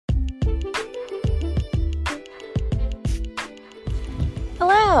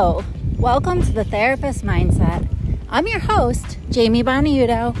Hello, welcome to the Therapist Mindset. I'm your host, Jamie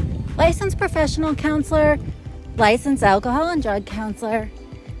Boniuto, licensed professional counselor, licensed alcohol and drug counselor,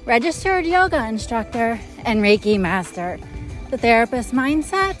 registered yoga instructor, and Reiki master. The Therapist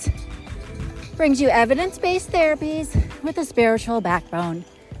Mindset brings you evidence-based therapies with a spiritual backbone.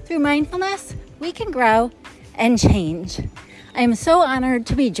 Through mindfulness, we can grow and change. I am so honored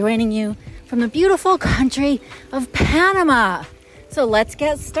to be joining you from the beautiful country of Panama. So let's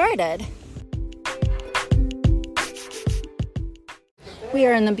get started. We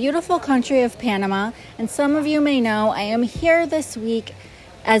are in the beautiful country of Panama, and some of you may know I am here this week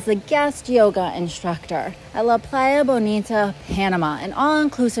as the guest yoga instructor at La Playa Bonita, Panama, an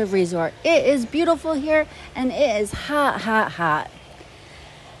all-inclusive resort. It is beautiful here, and it is hot, hot, hot.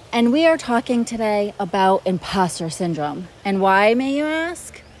 And we are talking today about imposter syndrome. And why, may you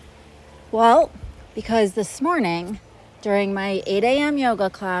ask? Well, because this morning, during my 8 a.m. yoga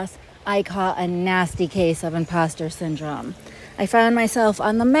class, I caught a nasty case of imposter syndrome. I found myself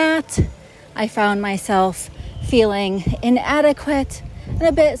on the mat. I found myself feeling inadequate and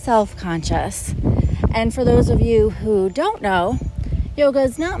a bit self-conscious. And for those of you who don't know, yoga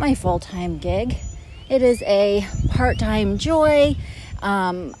is not my full-time gig. It is a part-time joy.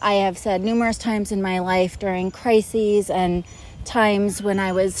 I have said numerous times in my life during crises and times when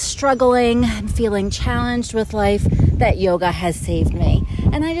I was struggling and feeling challenged with life that yoga has saved me.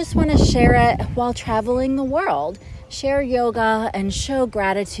 And I just want to share it while traveling the world. Share yoga and show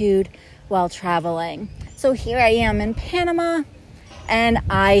gratitude while traveling. So here I am in Panama, and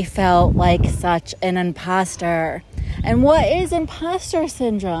I felt like such an imposter. And what is imposter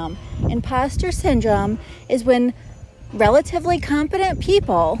syndrome? Imposter syndrome is when relatively competent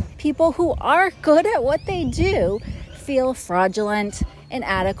people who are good at what they do, feel fraudulent,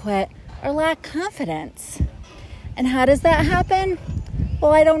 inadequate, or lack confidence. And how does that happen?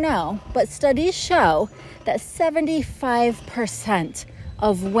 Well, I don't know, but studies show that 75%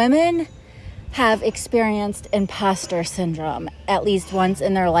 of women have experienced imposter syndrome at least once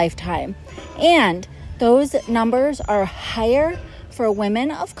in their lifetime. And those numbers are higher for women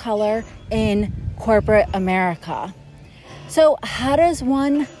of color in corporate America. So how does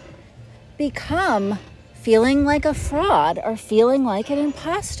one become feeling like a fraud or feeling like an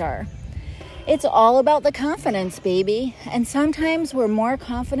imposter? It's all about the confidence, baby. And sometimes we're more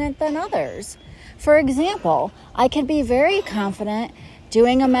confident than others. For example, I can be very confident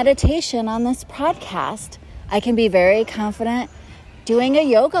doing a meditation on this podcast. I can be very confident doing a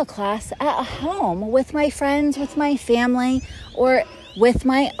yoga class at home with my friends, with my family, or with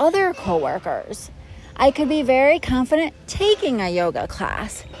my other coworkers. I could be very confident taking a yoga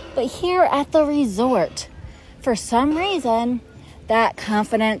class. But here at the resort, for some reason, that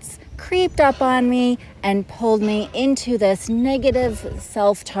confidence creeped up on me and pulled me into this negative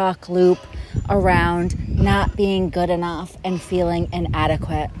self-talk loop around not being good enough and feeling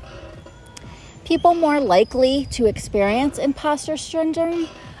inadequate. People more likely to experience imposter syndrome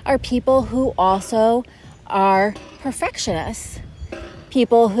are people who also are perfectionists.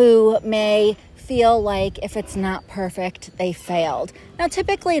 People who may feel like if it's not perfect, they failed. Now,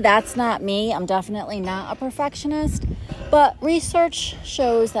 typically that's not me. I'm definitely not a perfectionist, but research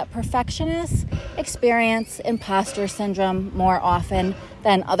shows that perfectionists experience imposter syndrome more often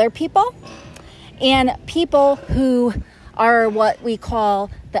than other people. And people who are what we call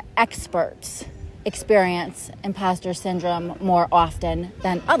the experts experience imposter syndrome more often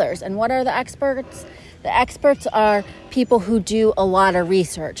than others. And what are the experts? The experts are people who do a lot of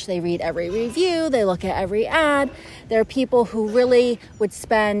research. They read every review, they look at every ad. They're people who really would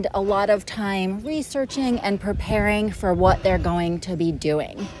spend a lot of time researching and preparing for what they're going to be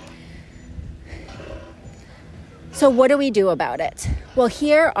doing. So what do we do about it? Well,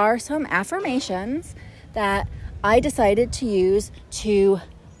 here are some affirmations that I decided to use to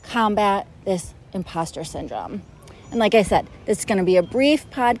combat this imposter syndrome. And like I said, this is going to be a brief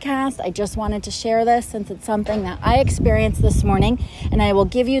podcast. I just wanted to share this since it's something that I experienced this morning. And I will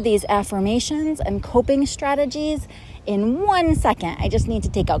give you these affirmations and coping strategies in 1 second. I just need to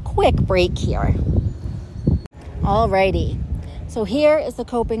take a quick break here. Alrighty. So here is the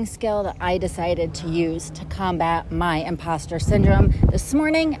coping skill that I decided to use to combat my imposter syndrome this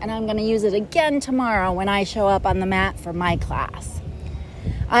morning. And I'm going to use it again tomorrow when I show up on the mat for my class.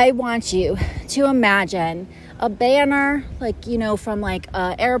 I want you to imagine a banner, from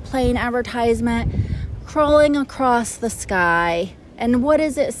an airplane advertisement, crawling across the sky. And what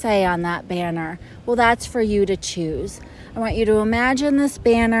does it say on that banner? Well, that's for you to choose. I want you to imagine this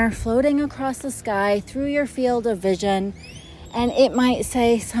banner floating across the sky through your field of vision, and it might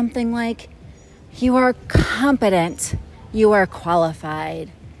say something like, "You are competent You are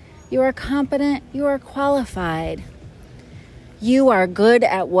qualified. You are competent. You are qualified. You are good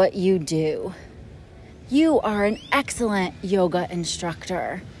at what you do. You are an excellent yoga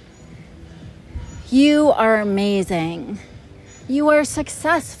instructor. You are amazing. You are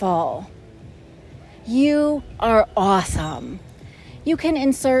successful. You are awesome. You can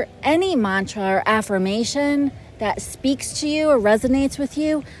insert any mantra or affirmation that speaks to you or resonates with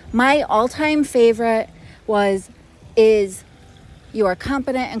you. My all-time favorite is you are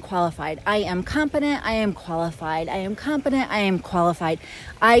competent and qualified. I am competent, I am qualified. I am competent, I am qualified.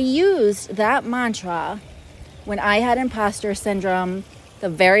 I used that mantra when I had imposter syndrome the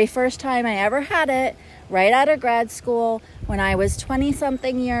very first time I ever had it, right out of grad school when I was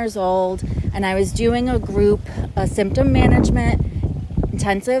 20-something years old, and I was doing a symptom management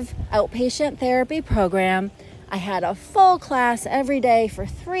intensive outpatient therapy program. I had a full class every day for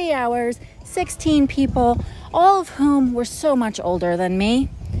 3 hours, 16 people, all of whom were so much older than me.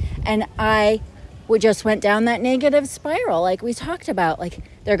 And I just went down that negative spiral like we talked about. Like,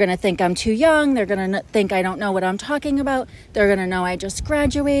 they're going to think I'm too young. They're going to think I don't know what I'm talking about. They're going to know I just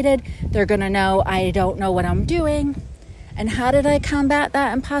graduated. They're going to know I don't know what I'm doing. And how did I combat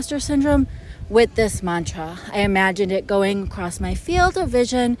that imposter syndrome? With this mantra. I imagined it going across my field of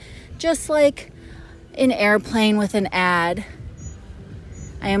vision, just like an airplane with an ad.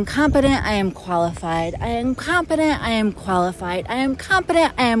 I am competent, I am qualified. I am competent, I am qualified. I am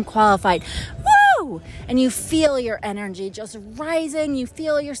competent, I am qualified. Woo! And you feel your energy just rising. You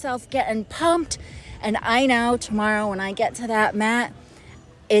feel yourself getting pumped. And I know tomorrow when I get to that mat,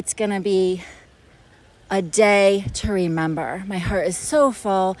 it's going to be a day to remember. My heart is so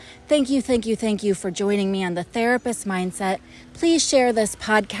full. Thank you for joining me on the Therapist Mindset. Please share this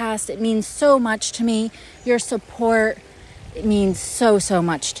podcast. It means so much to me. Your support, it means so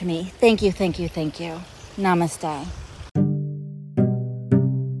much to me. Thank you. Namaste.